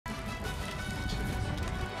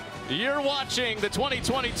You're watching the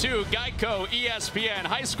 2022 Geico ESPN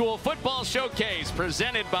High School Football Showcase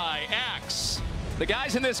presented by Axe. The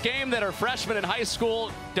guys in this game that are freshmen in high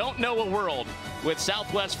school don't know a world with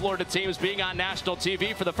Southwest Florida teams being on national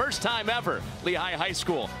TV for the first time ever. Lehigh High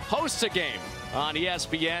School hosts a game on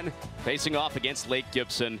ESPN facing off against Lake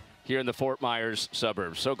Gibson here in the Fort Myers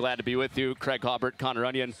suburbs. So glad to be with you, Craig Hobart, Connor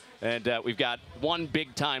Onion, and we've got one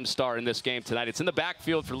big-time star in this game tonight. It's in the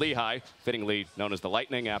backfield for Lehigh, fittingly known as the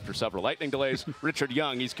Lightning after several Lightning delays. Richard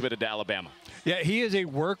Young, he's committed to Alabama. Yeah, he is a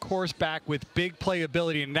workhorse back with big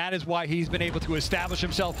playability, and that is why he's been able to establish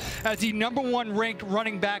himself as the #1 ranked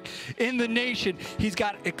running back in the nation. He's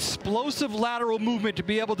got explosive lateral movement to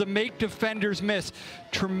be able to make defenders miss.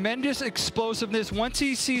 Tremendous explosiveness. Once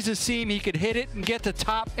he sees a seam, he could hit it and get to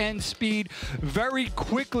top end speed very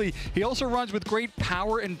quickly. He also runs with great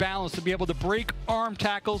power and balance to be able to break arm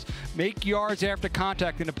tackles, make yards after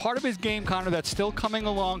contact. And a part of his game, Connor, that's still coming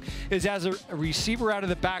along is as a receiver out of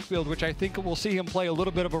the backfield, which I think we'll see him play a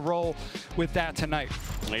little bit of a role with that tonight.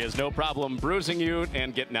 He has no problem bruising you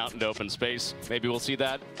and getting out into open space. Maybe we'll see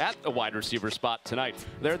that at a wide receiver spot tonight.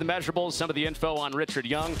 There are the measurables, some of the info on Richard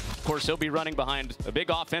Young. Of course, he'll be running behind a big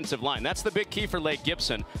offensive line. That's the big key for Lake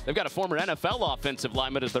Gibson. They've got a former NFL offensive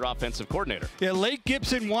lineman as their offensive coordinator. Yeah, Lake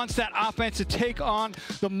Gibson wants that offense to take on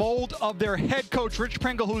the mold of their head coach, Rich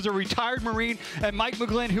Pringle, who's a retired Marine, and Mike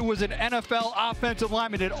McGlynn, who was an NFL offensive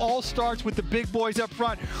lineman. It all starts with the big boys up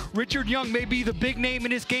front. Richard Young may be the big name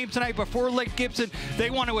in this game tonight, but for Lake Gibson, they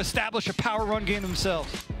want to establish a power run game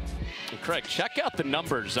themselves. Craig, check out the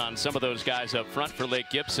numbers on some of those guys up front for Lake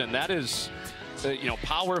Gibson. That is,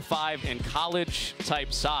 Power 5 and college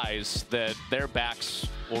type size that their backs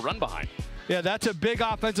will run behind. Yeah, that's a big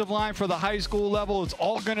offensive line for the high school level. It's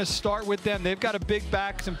all going to start with them. They've got a big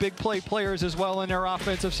back, some big play players as well in their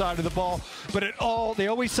offensive side of the ball. But they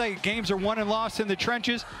always say games are won and lost in the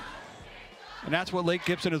trenches. And that's what Lake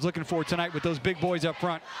Gibson is looking for tonight with those big boys up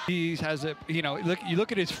front. He has a, you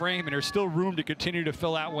look at his frame, and there's still room to continue to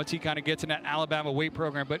fill out once he kind of gets in that Alabama weight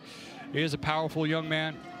program. But he is a powerful young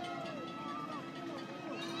man.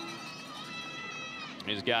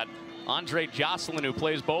 He's got Andre Jocelyn, who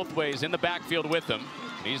plays both ways in the backfield with him.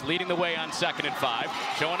 He's leading the way on 2nd and 5,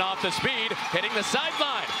 showing off the speed, hitting the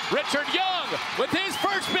sideline. Richard Young with his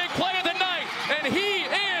first big play of the night, and he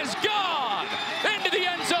is gone into the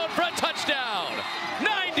end zone for a touchdown.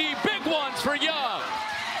 90 big ones for Young.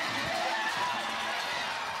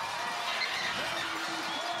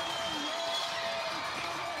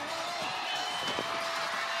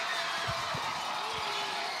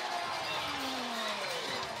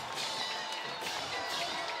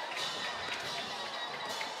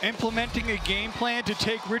 Implementing a game plan to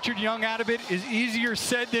take Richard Young out of it is easier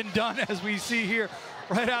said than done, as we see here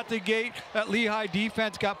right out the gate. That Lehigh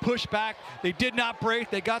defense got pushed back. They did not break.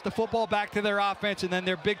 They got the football back to their offense, and then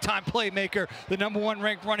their big-time playmaker, the #1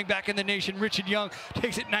 ranked running back in the nation, Richard Young,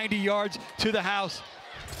 takes it 90 yards to the house.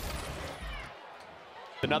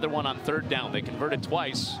 Another one on 3rd down. They converted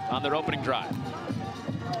twice on their opening drive.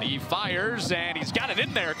 He fires, and he's got it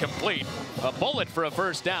in there complete. A bullet for a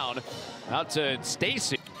 1st down. Out to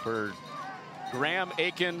Stacy for Graham,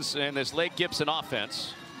 Akins, and this Lake Gibson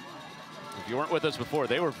offense. If you weren't with us before,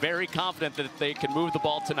 they were very confident that they could move the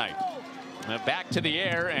ball tonight. Back to the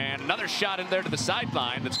air, and another shot in there to the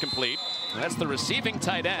sideline that's complete. And that's the receiving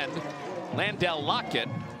tight end, Landell Lockett.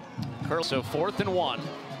 So 4th and 1.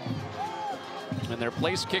 And their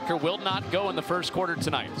place kicker will not go in the 1st quarter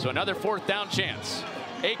tonight. So another 4th down chance.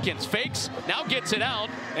 Akins fakes, now gets it out,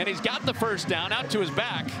 and he's got the 1st down out to his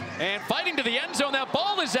back. And fighting to the end zone, that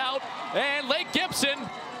ball is out, and Lake Gibson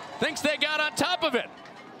thinks they got on top of it.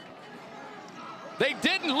 They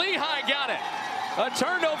didn't, Lehigh got it. A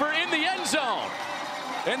turnover in the end zone.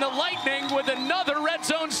 And the Lightning with another red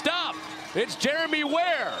zone stop. It's Jeremy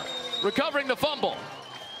Ware recovering the fumble.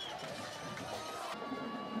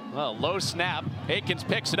 Well, low snap, Akins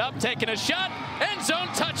picks it up, taking a shot, end zone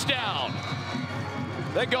touchdown.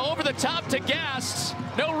 They go over the top to Gast.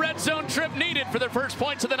 No red zone trip needed for their first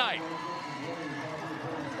points of the night.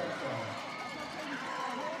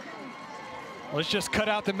 Let's just cut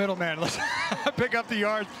out the middleman. Let's pick up the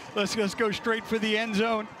yards. Let's go straight for the end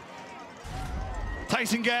zone.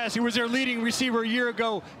 Tyson Gast, who was their leading receiver a year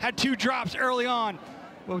ago, had 2 drops early on.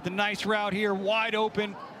 But with a nice route here, wide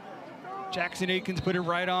open. Jackson Akins put it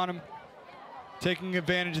right on him, taking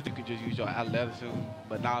advantage of the... You could just use your athleticism,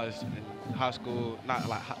 but now it's in high school, not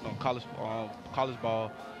like college ball,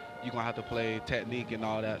 you're gonna have to play technique and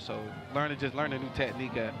all that. So just learn a new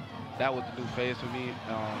technique. That was the new phase for me.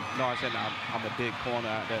 No, I'm saying I'm a big corner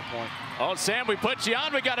at that point. Oh, Sam, we put you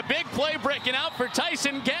on. We got a big play breaking out for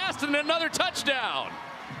Tyson Gast and another touchdown.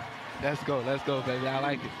 Let's go, baby. I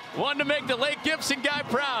like it. One to make the Lake Gibson guy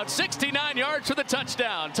proud. 69 yards for the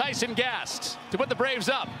touchdown. Tyson Gast to put the Braves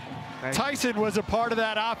up. Tyson was a part of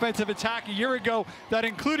that offensive attack a year ago that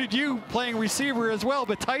included you playing receiver as well,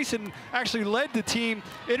 but Tyson actually led the team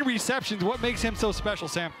in receptions. What makes him so special,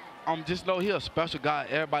 Sam? Just know he's a special guy.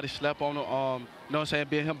 Everybody slept on him. You know what I'm saying?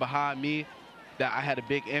 Being him behind me, that I had a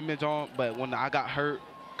big image on, but when I got hurt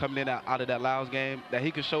coming in out of that Laos game, that he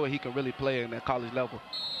could show it he can really play in that college level.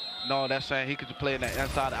 No, that's saying he could play in that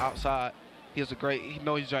inside, outside. He's a great. He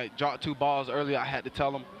knows he's dropped 2 balls earlier. I had to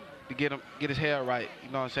tell him to get his hair right.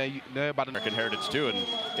 You know what I'm saying? Everybody. American heritage too, and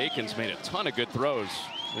Akins made a ton of good throws.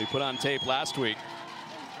 We put on tape last week.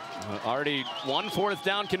 Already 1 4th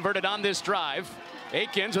down converted on this drive.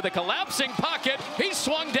 Akins with a collapsing pocket. He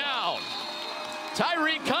swung down.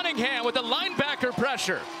 Tyree Cunningham with the linebacker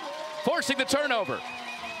pressure, forcing the turnover.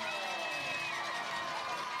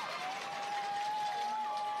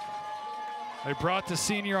 They brought the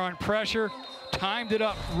senior on pressure, timed it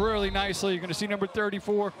up really nicely. You're going to see number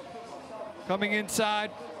 34 coming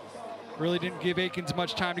inside. Really didn't give Akins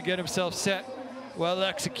much time to get himself set. Well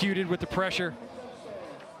executed with the pressure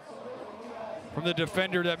from the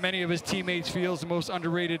defender that many of his teammates feel is the most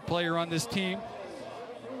underrated player on this team.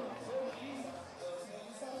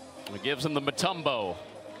 It gives him the Matumbo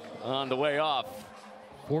on the way off.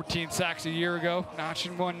 14 sacks a year ago,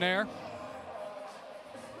 notching one there.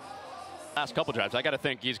 Last couple drives, I got to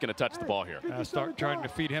think he's going to touch the ball here. Start trying to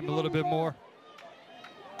feed him a little bit more.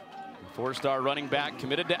 4-star running back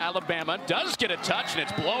committed to Alabama. Does get a touch, and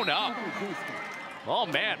it's blown up. Oh,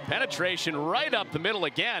 man, penetration right up the middle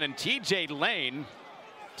again, and T.J. Lane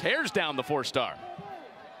tears down the 4-star.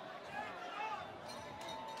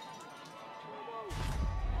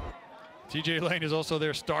 T.J. Lane is also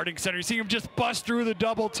their starting center. You see him just bust through the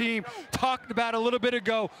double team. Talked about a little bit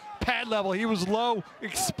ago, pad level. He was low,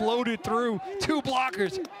 exploded through 2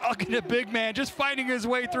 blockers. Look at the big man just fighting his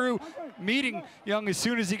way through, meeting Young as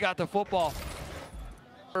soon as he got the football.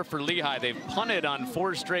 For Lehigh, they've punted on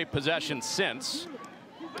 4 straight possessions since.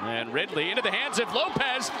 And Ridley into the hands of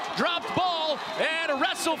Lopez, dropped ball, and a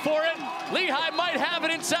wrestle for it. Lehigh might have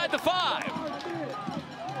it inside the 5.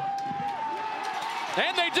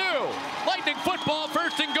 And they do. Lightning football,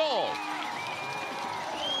 1st and goal.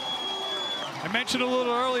 I mentioned a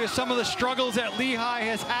little earlier some of the struggles that Lehigh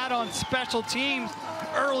has had on special teams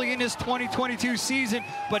early in this 2022 season,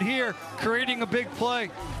 but here, creating a big play.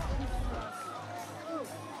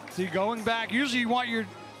 See, going back, usually you want your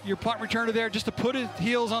punt returner there just to put his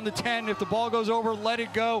heels on the 10. If the ball goes over, let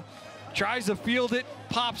it go. Tries to field it,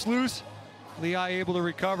 pops loose. Lehigh able to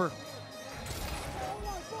recover.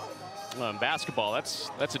 Well, in basketball,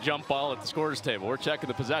 that's a jump ball at the scorer's table. We're checking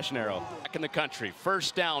the possession arrow. Back in the country,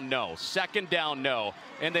 1st down, no. 2nd down, no.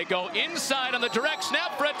 And they go inside on the direct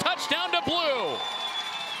snap for a touchdown to Blue.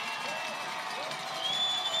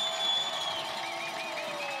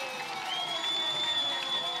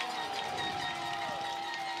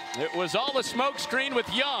 It was all a smoke screen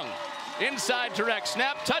with Young. Inside direct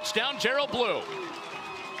snap, touchdown, Gerald Blue.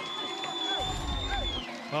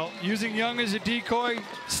 Well, using Young as a decoy,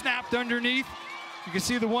 snapped underneath. You can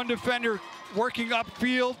see the one defender working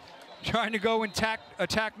upfield, trying to go and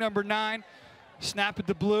attack number 9. Snap at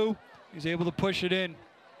the Blue. He's able to push it in.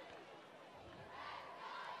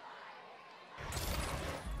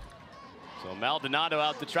 So Maldonado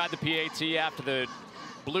out to try the PAT after the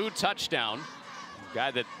Blue touchdown. Guy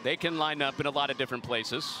that they can line up in a lot of different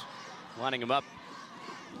places. Lining him up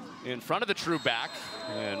in front of the true back,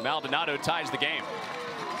 and Maldonado ties the game.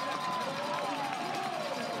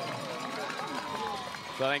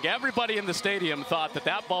 So I think everybody in the stadium thought that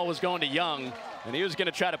that ball was going to Young, and he was going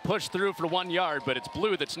to try to push through for 1 yard, but it's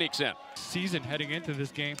Blue that sneaks in. Season heading into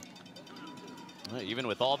this game. Even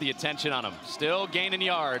with all the attention on him, still gaining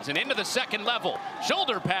yards, and into the 2nd level.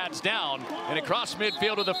 Shoulder pads down, and across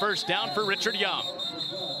midfield with a 1st down for Richard Young.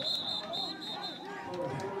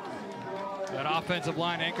 That offensive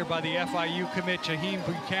line anchored by the FIU commit, Jaheim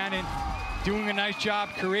Buchanan, doing a nice job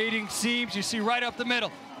creating seams. You see right up the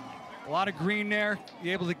middle. A lot of green there.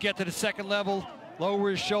 Be able to get to the 2nd level, lower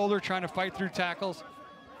his shoulder, trying to fight through tackles.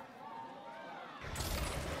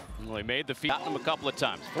 Well, he made the feet, gotten him a couple of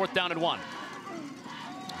times. 4th down and 1.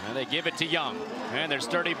 And they give it to Young. And their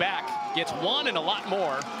sturdy back gets 1 and a lot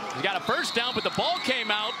more. He's got a 1st down, but the ball came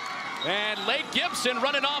out. And Lake Gibson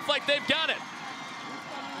running off like they've got it.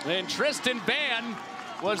 And Tristan Van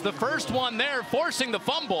was the first one there, forcing the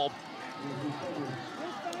fumble.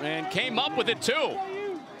 And came up with it too.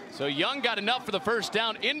 So Young got enough for the 1st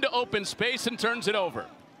down into open space and turns it over.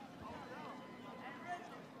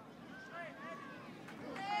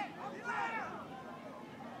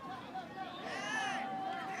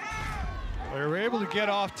 able to get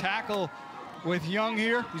off tackle with Young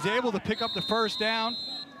here. He's able to pick up the first down.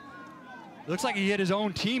 Looks like he hit his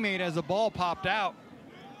own teammate as the ball popped out.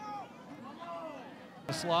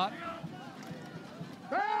 The slot.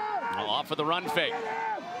 Off of the run fake.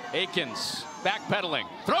 Akins backpedaling,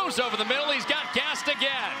 throws over the middle. He's got gassed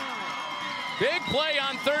again. Big play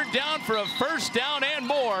on third down for a first down and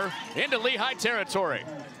more into Lehigh territory.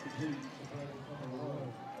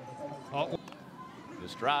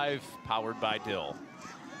 This drive powered by Dill.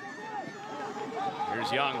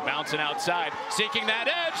 Here's Young bouncing outside, seeking that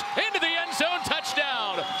edge into the end zone.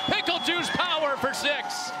 Touchdown. Pickle Juice power for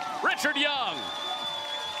 6. Richard Young.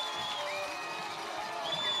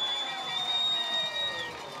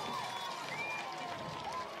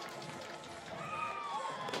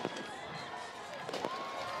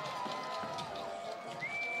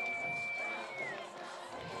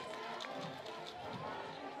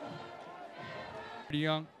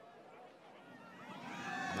 Young.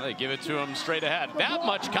 Well, they give it to him straight ahead. That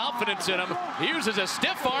much confidence in him. He uses a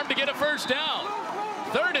stiff arm to get a first down.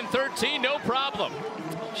 3rd and 13, no problem.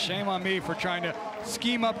 Shame on me for trying to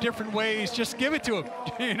scheme up different ways. Just give it to him.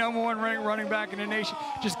 #1 ranked running back in the nation.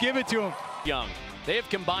 Just give it to him. Young. They have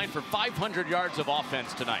combined for 500 yards of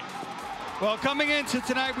offense tonight. Well, coming into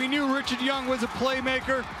tonight, we knew Richard Young was a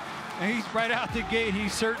playmaker. And he's right out the gate. He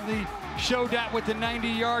certainly showed that with the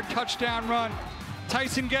 90-yard touchdown run.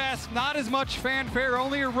 Tyson Gass, not as much fanfare,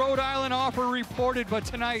 only a Rhode Island offer reported, but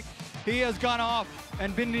tonight he has gone off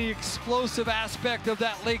and been the explosive aspect of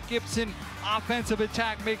that Lake Gibson offensive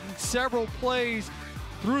attack, making several plays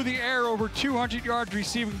through the air, over 200 yards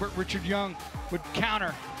receiving, but Richard Young would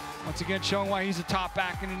counter. Once again, showing why he's a top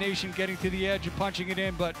back in the nation, getting to the edge and punching it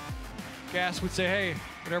in, but Gass would say, hey,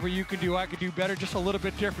 whatever you can do, I could do better, just a little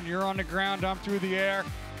bit different. You're on the ground, I'm through the air,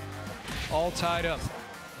 all tied up.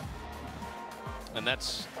 And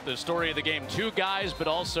that's the story of the game. 2 guys, but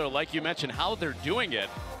also, like you mentioned, how they're doing it.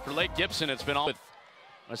 For Lake Gibson, it's been all with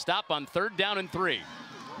a stop on 3rd down and 3.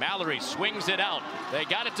 Mallory swings it out. They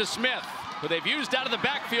got it to Smith, who they've used out of the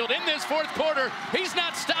backfield in this 4th quarter. He's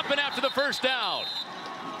not stopping after the first down.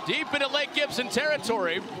 Deep into Lake Gibson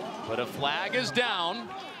territory, but a flag is down.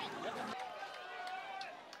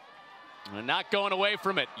 And not going away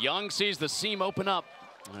from it. Young sees the seam open up,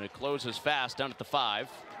 and it closes fast down at the 5.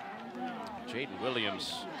 Jaden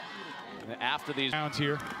Williams after these downs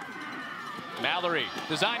here. Mallory,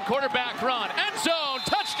 design quarterback run, end zone,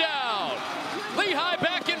 touchdown! Lehigh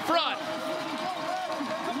back in front.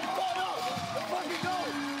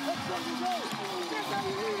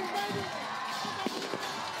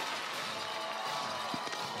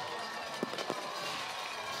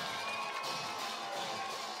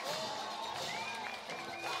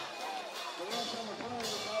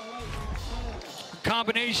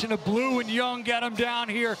 Combination of Blue and Young get him down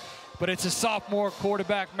here, but it's a sophomore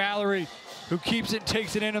quarterback, Mallory, who keeps it,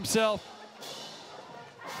 takes it in himself.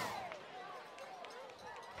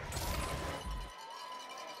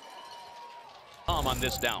 On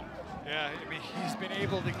this down. Yeah, I mean, he's been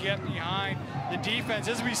able to get behind the defense.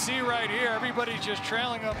 As we see right here, everybody's just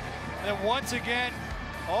trailing him. And then once again,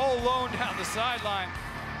 all alone down the sideline,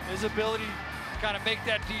 his ability to kind of make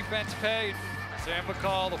that defense pay. Sam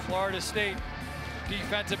McCall, the Florida State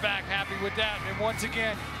defensive back, happy with that. And once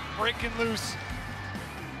again, breaking loose.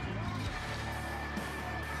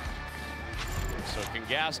 So can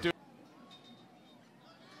Gass do?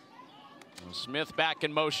 Smith back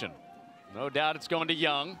in motion. No doubt it's going to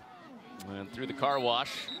Young. And through the car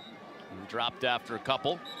wash. And dropped after a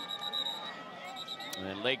couple.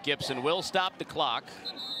 And Lake Gibson will stop the clock.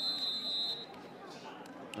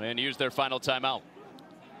 And use their final timeout.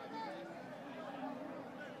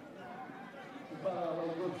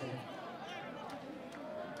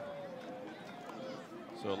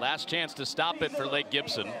 So last chance to stop it for Lake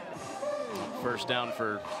Gibson. First down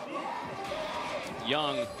for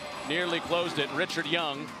Young. Nearly closed it. Richard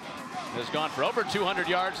Young has gone for over 200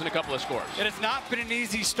 yards and a couple of scores. It has not been an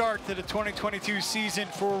easy start to the 2022 season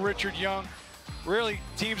for Richard Young. Really,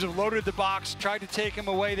 teams have loaded the box, tried to take him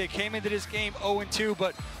away. They came into this game 0-2,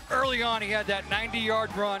 but early on he had that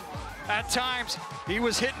 90-yard run. At times, he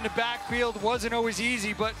was hitting the backfield. Wasn't always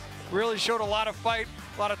easy, but really showed a lot of fight,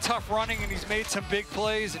 a lot of tough running, and he's made some big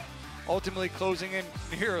plays, and ultimately closing in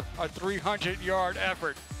here a 300-yard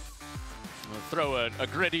effort. We'll throw a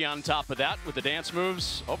gritty on top of that with the dance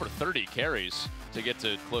moves. Over 30 carries to get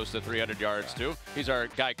to close to 300 yards, too. He's our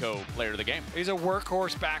Geico player of the game. He's a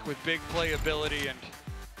workhorse back with big playability, and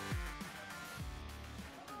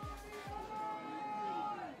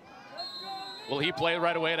will he play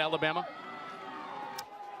right away at Alabama?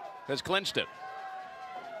 Has clinched it.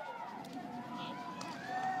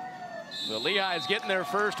 So Lehigh is getting their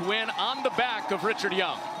first win on the back of Richard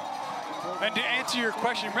Young. And to answer your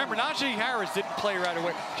question, remember, Najee Harris didn't play right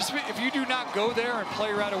away. Just if you do not go there and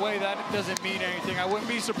play right away, that doesn't mean anything. I wouldn't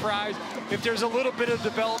be surprised if there's a little bit of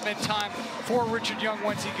development time for Richard Young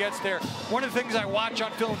once he gets there. One of the things I watch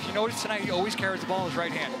on film, if you notice tonight, he always carries the ball in his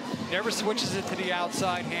right hand. Never switches it to the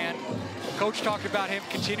outside hand. Coach talked about him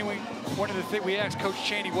continuing. One of the things we asked Coach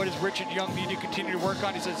Chaney, what does Richard Young need to continue to work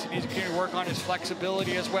on? He says he needs to continue to work on his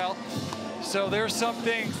flexibility as well. So there's some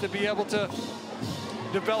things to be able to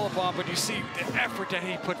develop on, but you see the effort that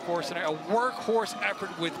he put forth tonight, a workhorse effort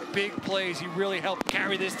with big plays. He really helped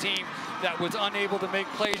carry this team that was unable to make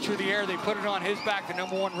plays through the air. They put it on his back, the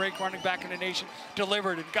 #1 ranked running back in the nation,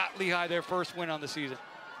 delivered and got Lehigh their first win on the season.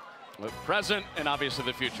 With present and obviously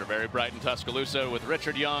the future, very bright in Tuscaloosa with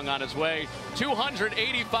Richard Young on his way.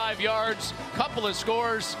 285 yards, couple of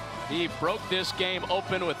scores. He broke this game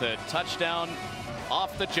open with a touchdown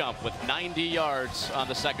off the jump with 90 yards on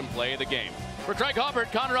the second play of the game. For Craig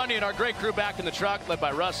Hubbard, Connor Onion, our great crew back in the truck, led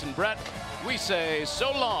by Russ and Brett, we say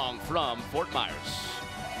so long from Fort Myers.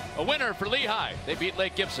 A winner for Lehigh. They beat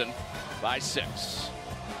Lake Gibson by 6.